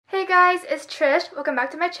guys, it's Trish. Welcome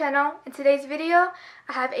back to my channel. In today's video,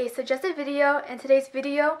 I have a suggested video, and today's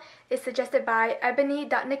video is suggested by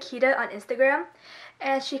ebony.nikita on Instagram.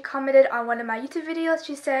 And she commented on one of my YouTube videos.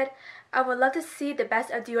 She said, I would love to see the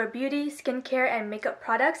best of Dior beauty, skincare, and makeup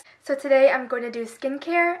products. So today I'm going to do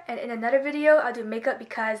skincare, and in another video I'll do makeup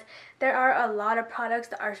because there are a lot of products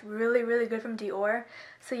that are really good from Dior.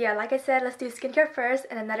 So yeah, like I said, let's do skincare first,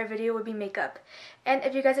 and another video will be makeup. And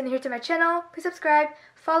if you guys are new here to my channel, please subscribe,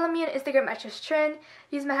 follow me on Instagram at TrishTrin,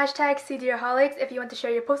 use my hashtag CDiorholics if you want to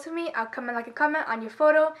share your post with me. I'll come and like a comment on your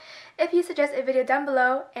photo. If you suggest a video down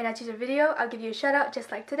below and I choose a video, I'll give you a shout out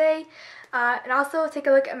just like today. And also take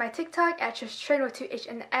a look at my TikTok at TrishTrin with 2 H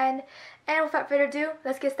and N. And without further ado,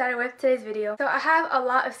 let's get started with today's video. So I have a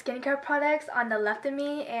lot of skincare products on the left of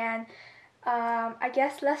me, and I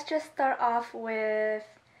guess let's just start off with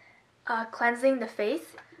cleansing the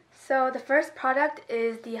face. So the first product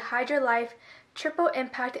is the Hydra Life Triple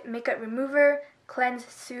Impact Makeup Remover, Cleanse,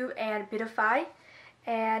 Soothe, and Beautify.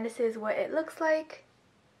 And this is what it looks like.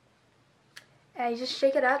 And you just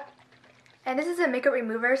shake it up. And this is a makeup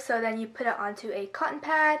remover, so then you put it onto a cotton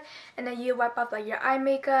pad, and then you wipe off like your eye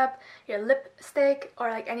makeup, your lipstick, or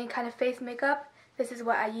like any kind of face makeup. This is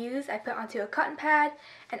what I use. I put it onto a cotton pad,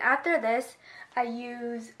 and after this, I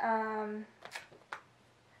use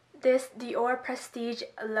this Dior Prestige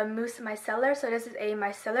La Mousse Micellar. So this is a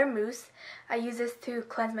micellar mousse. I use this to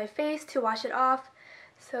cleanse my face, to wash it off.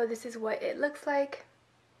 So this is what it looks like.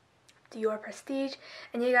 Dior Prestige.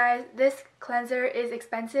 And you guys, this cleanser is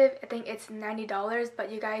expensive. I think it's $90,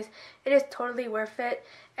 but you guys, it is totally worth it.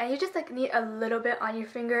 And you just like need a little bit on your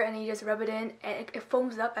finger, and then you just rub it in, and it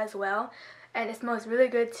foams up as well. And it smells really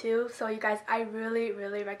good too. So you guys, I really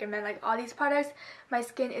recommend like all these products. My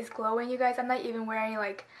skin is glowing, you guys. I'm not even wearing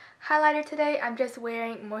like highlighter today. I'm just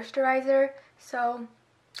wearing moisturizer. So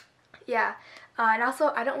yeah, and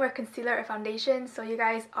also I don't wear concealer or foundation. So you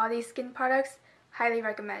guys, all these skin products, highly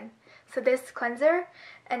recommend. So this cleanser,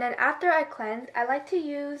 and then after I cleanse, I like to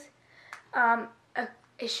use a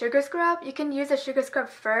sugar scrub. You can use a sugar scrub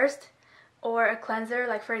first, or a cleanser.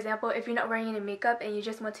 Like for example, if you're not wearing any makeup and you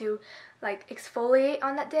just want to like exfoliate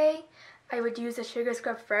on that day, I would use a sugar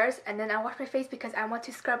scrub first, and then I wash my face because I want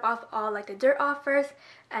to scrub off all like the dirt off first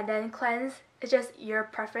and then cleanse. It's just your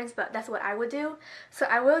preference, but that's what I would do. So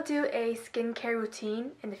I will do a skincare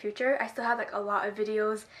routine in the future. I still have like a lot of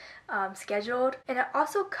videos scheduled, and it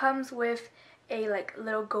also comes with a like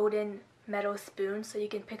little golden metal spoon, so you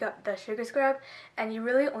can pick up the sugar scrub, and you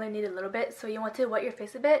really only need a little bit. So you want to wet your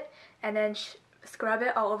face a bit and then scrub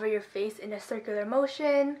it all over your face in a circular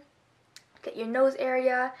motion. Get your nose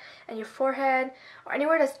area and your forehead, or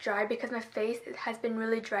anywhere that's dry, because my face has been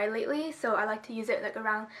really dry lately. So I like to use it like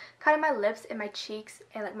around kind of my lips and my cheeks,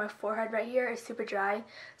 and like my forehead right here is super dry.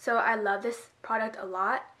 So I love this product a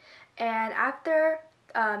lot. And after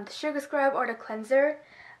the sugar scrub or the cleanser,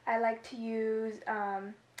 I like to use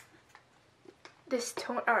this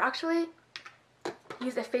tone, or actually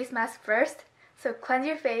use a face mask first. So cleanse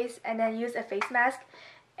your face and then use a face mask.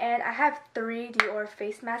 And I have 3 Dior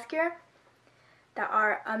face masks here that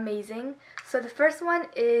are amazing. So the first one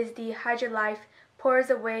is the Hydra Life Pores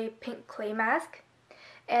Away Pink Clay Mask,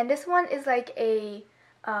 and this one is like a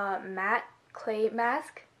matte clay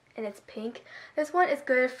mask, and it's pink. This one is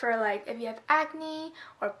good for like if you have acne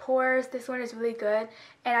or pores. This one is really good.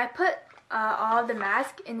 And I put all of the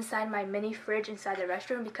mask inside my mini fridge inside the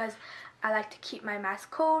restroom because I like to keep my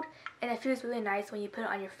mask cold, and it feels really nice when you put it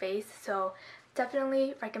on your face. So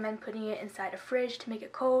definitely recommend putting it inside a fridge to make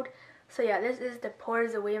it cold. So yeah, this is the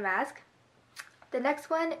Pores Away mask. The next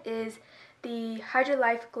one is the Hydra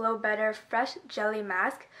Life Glow Better Fresh Jelly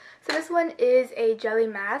Mask. So this one is a jelly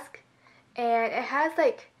mask, and it has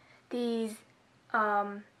like these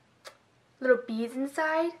little beads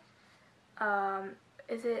inside.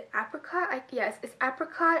 Is it apricot? Yes, it's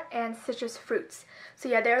apricot and citrus fruits. So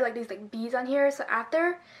yeah, there are like these like beads on here. So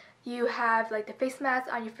after you have like the face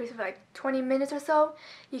mask on your face for like 20 minutes or so,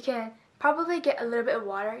 you can probably get a little bit of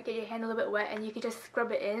water, get your hand a little bit wet, and you can just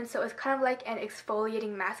scrub it in. So it's kind of like an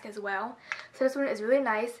exfoliating mask as well. So this one is really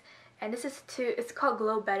nice, and this is it's called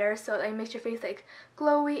Glow Better, so it makes your face like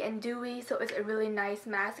glowy and dewy. So it's a really nice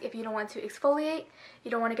mask. If you don't want to exfoliate,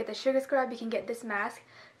 you don't want to get the sugar scrub, you can get this mask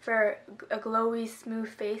for a glowy, smooth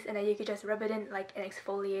face, and then you can just rub it in like an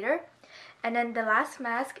exfoliator. And then the last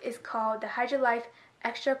mask is called the Hydra Life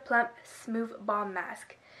Extra Plump Smooth Balm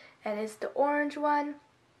Mask, and it's the orange one.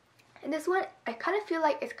 And this one, I kind of feel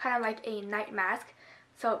like it's kind of like a night mask.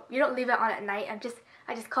 So you don't leave it on at night.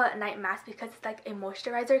 I just call it a night mask because it's like a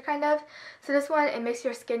moisturizer kind of. So this one, it makes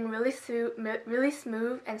your skin really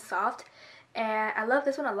smooth and soft. And I love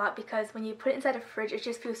this one a lot because when you put it inside the fridge, it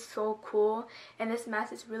just feels so cool. And this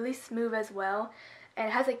mask is really smooth as well. And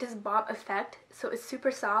it has like this bob effect, so it's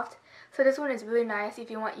super soft. So this one is really nice if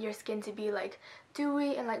you want your skin to be like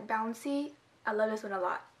dewy and like bouncy. I love this one a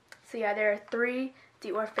lot. So yeah, there are 3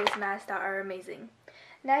 Dior face masks that are amazing.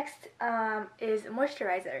 Next is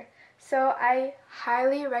moisturizer. So I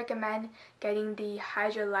highly recommend getting the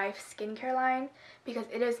Hydra Life skincare line because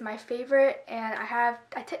it is my favorite, and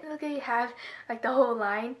I technically have like the whole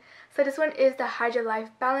line. So this one is the Hydra Life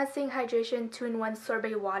Balancing Hydration 2-in-1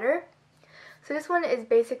 Sorbet Water. So this one is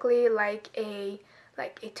basically like a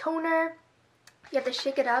toner. You have to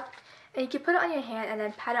shake it up, and you can put it on your hand and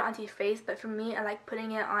then pat it onto your face, but for me, I like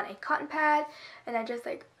putting it on a cotton pad, and I just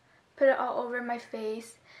like put it all over my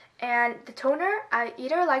face. And the toner, I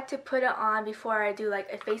either like to put it on before I do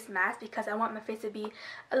like a face mask because I want my face to be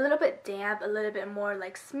a little bit damp, a little bit more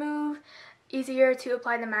like smooth, easier to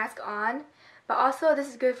apply the mask on. But also this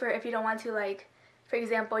is good for if you don't want to, like, for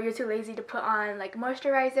example, you're too lazy to put on like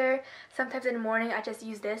moisturizer. Sometimes in the morning I just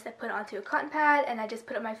use this. I put it onto a cotton pad and I just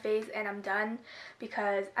put it on my face and I'm done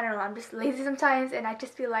because, I don't know, I'm just lazy sometimes and I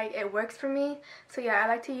just feel like it works for me. So yeah, I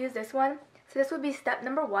like to use this one. So this would be step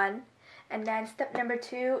number 1. And then step number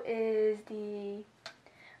 2 is the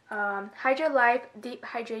Hydra Life Deep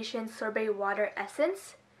Hydration Sorbet Water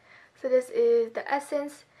Essence. So this is the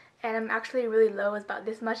essence, and I'm actually really low, it's about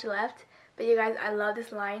this much left. But you guys, I love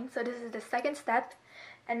this line. So this is the second step.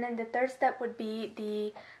 And then the third step would be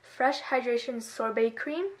the Fresh Hydration Sorbet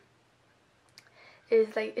Cream.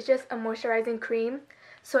 It's just a moisturizing cream.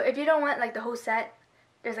 So if you don't want like the whole set,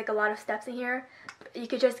 there's like a lot of steps in here. You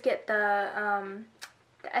could just get the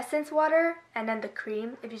essence water and then the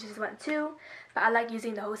cream if you just want to, but I like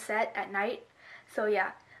using the whole set at night. So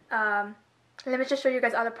yeah, let me just show you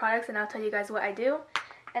guys all the products and I'll tell you guys what I do.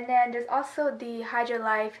 And then there's also the Hydra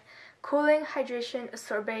Life Cooling Hydration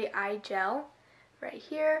Sorbet Eye Gel right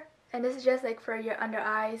here, and this is just like for your under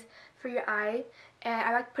eyes, for your eye. And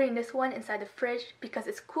I like putting this one inside the fridge because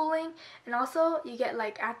it's cooling, and also you get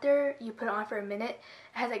like, after you put it on for a minute,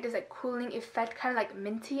 it has like this like cooling effect, kind of like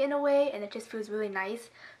minty in a way, and it just feels really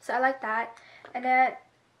nice. So I like that. And then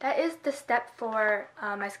that is the step for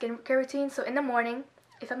my skincare routine. So in the morning,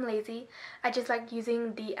 if I'm lazy, I just like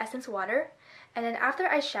using the essence water. And then after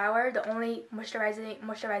I shower, the only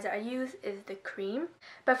moisturizer I use is the cream.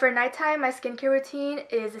 But for nighttime, my skincare routine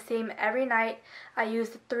is the same every night. I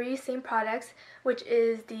use the 3 same products, which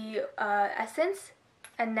is the essence,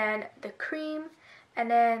 and then the cream, and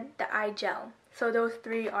then the eye gel. So those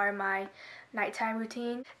 3 are my nighttime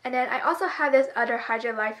routine. And then I also have this other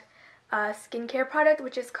Hydra Life skincare product,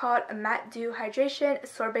 which is called Matte Dew Hydration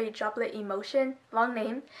Sorbet Droplet Emotion, long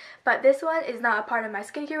name, but this one is not a part of my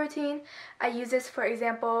skincare routine. I use this, for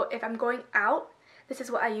example, if I'm going out. This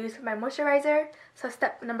is what I use for my moisturizer. So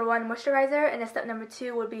step number 1, moisturizer, and then step number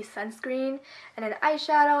 2 would be sunscreen, and then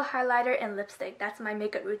eyeshadow, highlighter, and lipstick. That's my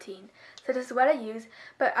makeup routine. So this is what I use,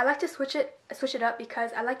 but I like to switch it up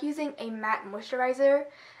because I like using a matte moisturizer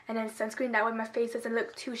and then sunscreen. That way my face doesn't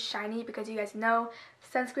look too shiny, because you guys know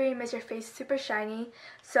sunscreen makes your face super shiny.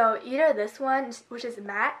 So either this one, which is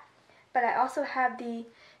matte, but I also have the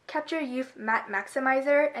Capture Youth Matte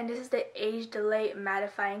Maximizer, and this is the Age Delay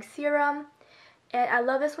Mattifying Serum. And I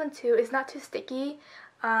love this one too. It's not too sticky.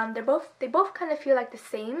 They both kind of feel like the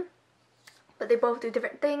same, but they both do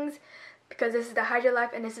different things, because this is the Hydra Life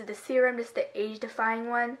and this is the serum. This is the age defying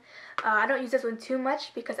one. I don't use this one too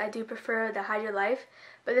much because I do prefer the Hydra Life,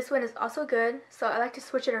 but this one is also good, so I like to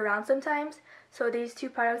switch it around sometimes. So these 2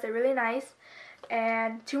 products are really nice.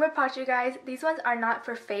 And 2 more products, you guys. These ones are not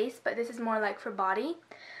for face, but this is more like for body.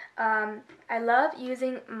 I love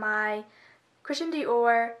using my Christian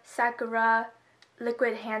Dior Sakura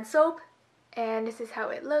liquid hand soap, and this is how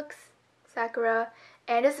it looks, Sakura.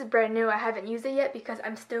 And this is brand new. I haven't used it yet because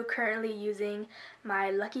I'm still currently using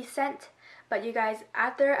my Lucky scent. But you guys,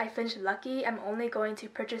 after I finish Lucky, I'm only going to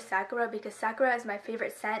purchase Sakura because Sakura is my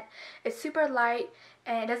favorite scent. It's super light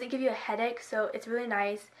and it doesn't give you a headache, so it's really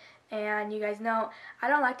nice. And you guys know I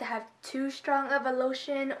don't like to have too strong of a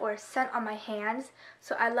lotion or scent on my hands,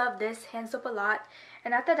 so I love this hand soap a lot.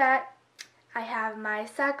 And after that, I have my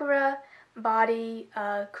Sakura body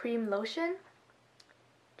cream lotion.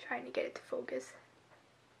 Trying to get it to focus.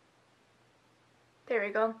 There we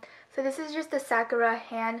go. So this is just the Sakura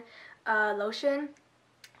hand lotion,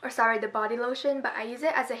 or sorry, the body lotion, but I use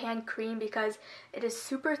it as a hand cream because it is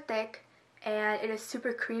super thick and it is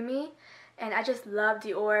super creamy, and I just love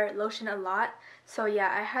Dior lotion a lot. So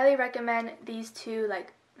yeah, I highly recommend these 2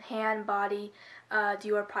 like hand, body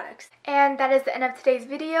Dior products. And that is the end of today's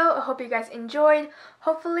video. I hope you guys enjoyed.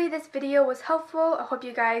 Hopefully this video was helpful. I hope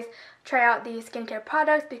you guys try out these skincare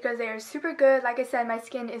products because they are super good. Like I said, my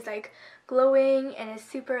skin is like glowing and it's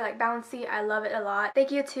super like bouncy. I love it a lot.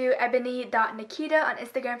 Thank you to ebony.nikita on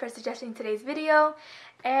Instagram for suggesting today's video.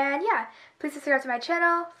 And yeah, please subscribe to my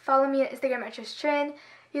channel. Follow me on Instagram at TrishTrin.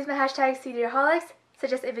 Use my hashtag #CDearholics.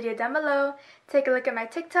 Suggest a video down below. Take a look at my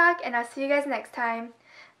TikTok and I'll see you guys next time.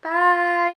 Bye!